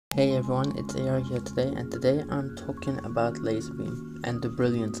Hey everyone, it's AR here today, and today I'm talking about Lazarbeam and the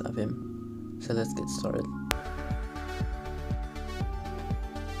brilliance of him. So let's get started.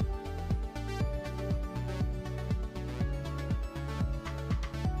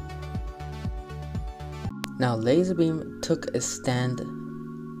 Now Lazarbeam took a stand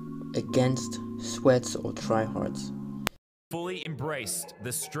against sweats or tryhards. Fully embraced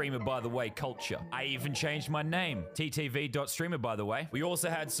the streamer by the way culture. I even changed my name, ttv.streamer by the way. We also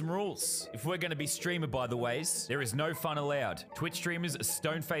had some rules. If we're gonna be streamer by the ways, there is no fun allowed. Twitch streamers are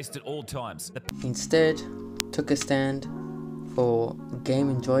stone-faced at all times. Instead, took a stand for game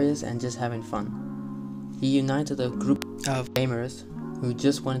enjoyers and just having fun. He united a group of gamers who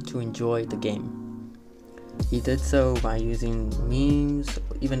just wanted to enjoy the game. He did so by using memes,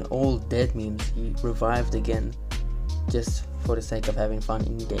 even old dead memes he revived again, just for the sake of having fun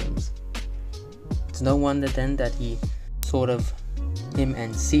in games. It's no wonder then that him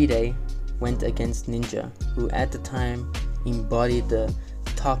and C-Day went against Ninja, who at the time embodied the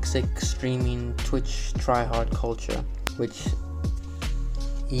toxic streaming Twitch tryhard culture, which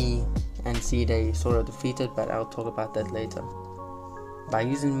he and C-Day sort of defeated, but I'll talk about that later. By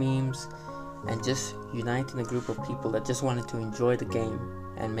using memes and just uniting a group of people that just wanted to enjoy the game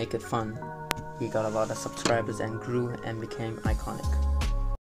and make it fun, he got a lot of subscribers and grew and became iconic.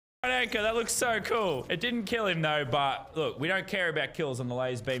 Anchor, that looks so cool. It didn't kill him though, but look, we don't care about kills on the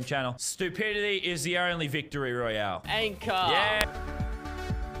Lazarbeam channel. Stupidity is the only victory royale. Anchor! Yeah!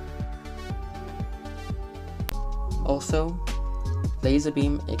 Also,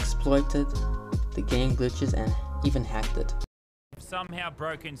 Lazarbeam exploited the game glitches and even hacked it. Somehow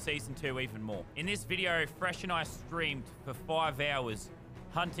broken season 2 even more. In this video, Fresh and I streamed for 5 hours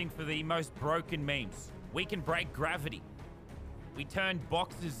hunting for the most broken memes. We can break gravity. We turned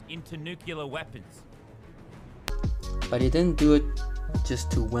boxes into nuclear weapons. But he didn't do it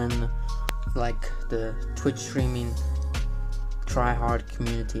just to win like the Twitch streaming tryhard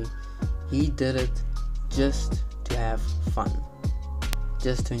community. He did it just to have fun,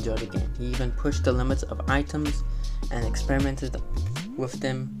 just to enjoy the game. He even pushed the limits of items and experimented with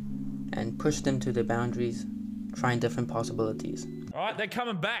them and pushed them to the boundaries, trying different possibilities. All right, they're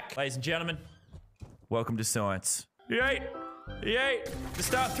coming back, ladies and gentlemen. Welcome to science. Yeet! Yeet! Just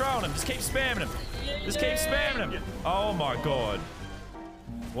start throwing them. Just keep spamming them. Just keep spamming them. Oh my god.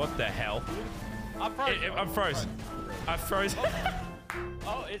 What the hell? I'm frozen. I'm frozen. I'm frozen.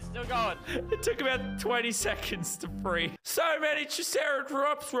 Oh, it's still going. It took about 20 seconds to free. So many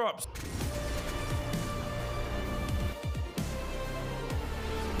Triceratops.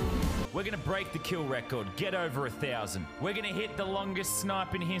 We're gonna break the kill record, get over 1,000. We're gonna hit the longest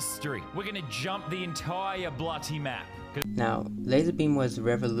snipe in history. We're gonna jump the entire bloody map. Now, Lazarbeam was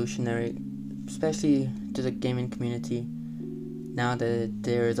revolutionary, especially to the gaming community, now that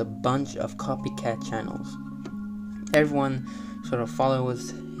there is a bunch of copycat channels. Everyone sort of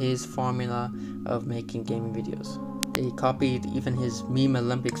follows his formula of making gaming videos. They copied even his meme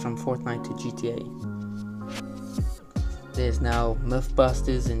Olympics from Fortnite to GTA. There's now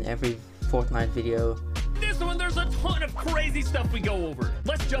Mythbusters in every Fortnite video. This one, there's a ton of crazy stuff we go over.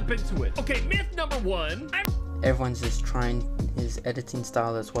 Let's jump into it. Okay, myth number 1. Everyone's just trying his editing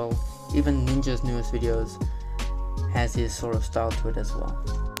style as well. Even Ninja's newest videos has his sort of style to it as well.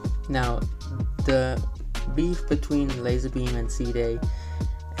 Now, the beef between Lazarbeam and C-Day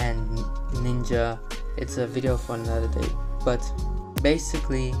and Ninja, it's a video for another day. But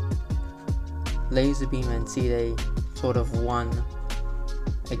basically, Lazarbeam and C-Day sort of won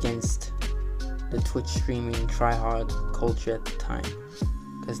against the Twitch streaming tryhard culture at the time.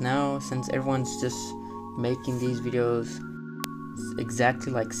 Because now, since everyone's just making these videos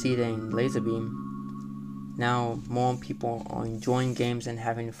exactly like C-Day and Lazarbeam, now more people are enjoying games and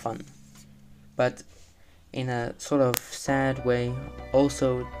having fun. But in a sort of sad way,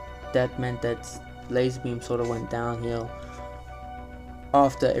 also that meant that Lazarbeam sort of went downhill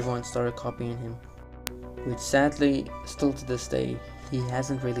after everyone started copying him, which sadly, still to this day, he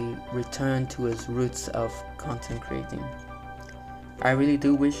hasn't really returned to his roots of content creating. I really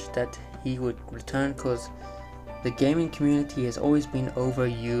do wish that he would return, because the gaming community has always been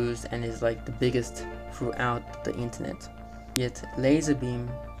overused and is like the biggest throughout the internet. Yet Lazarbeam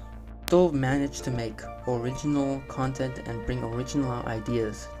still managed to make original content and bring original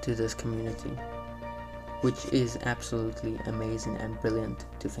ideas to this community, which is absolutely amazing and brilliant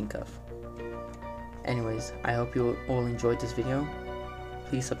to think of. Anyways, I hope you all enjoyed this video.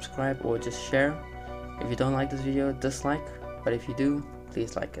 Please subscribe or just share. If you don't like this video, dislike, but if you do,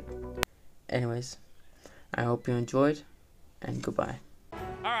 please like it. Anyways, I hope you enjoyed, and goodbye.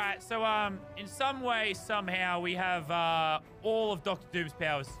 All right, so So, in some way, somehow, we have, all of Dr. Doom's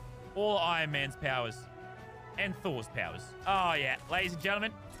powers, all of Iron Man's powers, and Thor's powers. Oh, yeah. Ladies and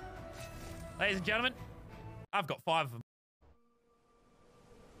gentlemen, I've got 5 of them.